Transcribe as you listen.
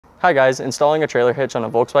Hi guys, installing a trailer hitch on a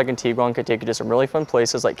Volkswagen Tiguan could take you to some really fun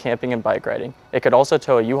places like camping and bike riding. It could also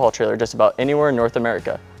tow a U-Haul trailer just about anywhere in North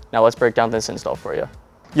America. Now let's break down this install for you.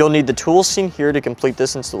 You'll need the tools seen here to complete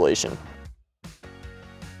this installation.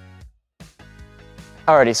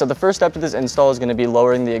 Alrighty, so the first step to this install is going to be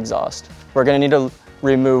lowering the exhaust. We're going to need to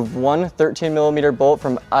remove one 13mm bolt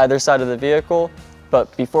from either side of the vehicle,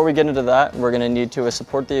 but before we get into that, we're going to need to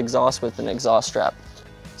support the exhaust with an exhaust strap.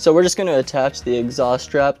 So we're just going to attach the exhaust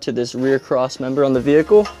strap to this rear cross member on the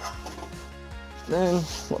vehicle. Then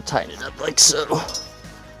we'll tighten it up like so.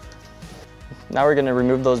 Now we're going to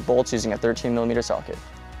remove those bolts using a 13mm socket.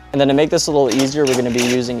 And then to make this a little easier, we're going to be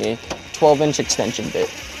using a 12-inch extension bit.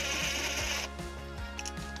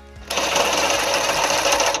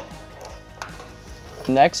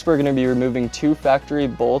 Next, we're going to be removing two factory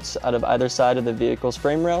bolts out of either side of the vehicle's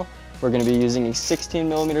frame rail. We're going to be using a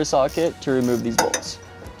 16mm socket to remove these bolts.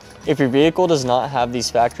 If your vehicle does not have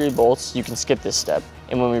these factory bolts, you can skip this step,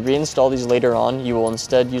 and when we reinstall these later on, you will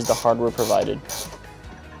instead use the hardware provided.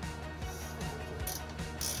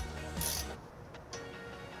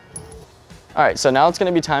 Alright, so now it's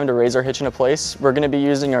going to be time to raise our hitch into place. We're going to be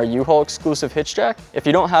using our U-Haul exclusive hitch jack. If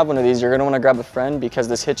you don't have one of these, you're going to want to grab a friend because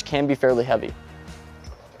this hitch can be fairly heavy.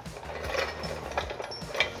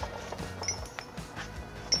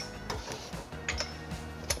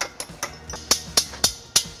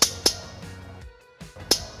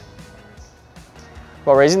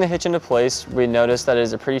 While raising the hitch into place, we noticed that it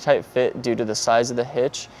is a pretty tight fit due to the size of the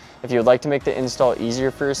hitch. If you would like to make the install easier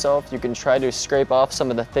for yourself, you can try to scrape off some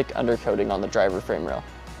of the thick undercoating on the driver frame rail.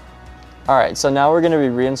 Alright, so now we're going to be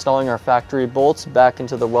reinstalling our factory bolts back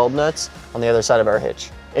into the weld nuts on the other side of our hitch.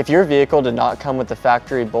 If your vehicle did not come with the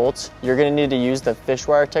factory bolts, you're going to need to use the fish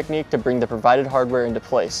wire technique to bring the provided hardware into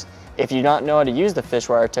place. If you do not know how to use the fish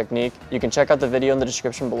wire technique, you can check out the video in the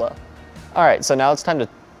description below. Alright, so now it's time to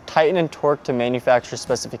tighten and torque to manufacturer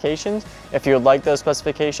specifications. If you would like those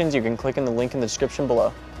specifications, you can click in the link in the description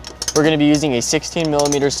below. We're going to be using a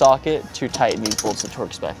 16mm socket to tighten these bolts to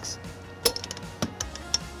torque specs.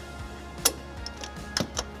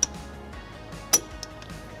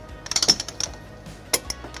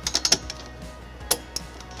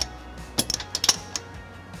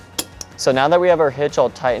 So now that we have our hitch all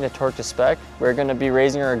tightened and torqued to spec, we're going to be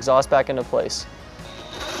raising our exhaust back into place.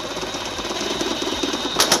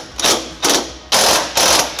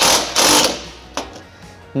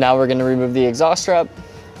 Now we're going to remove the exhaust strap.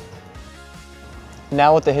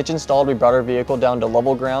 Now with the hitch installed, we brought our vehicle down to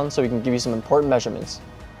level ground so we can give you some important measurements.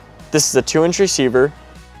 This is a 2-inch receiver.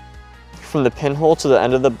 From the pinhole to the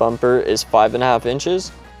end of the bumper is 5.5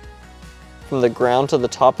 inches. From the ground to the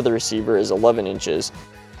top of the receiver is 11 inches.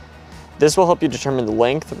 This will help you determine the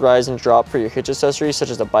length, rise, and drop for your hitch accessories such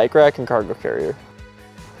as the bike rack and cargo carrier.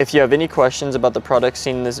 If you have any questions about the products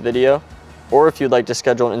seen in this video, or if you'd like to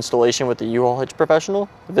schedule an installation with a U-Haul Hitch professional,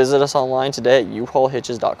 visit us online today at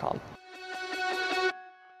uhaulhitches.com.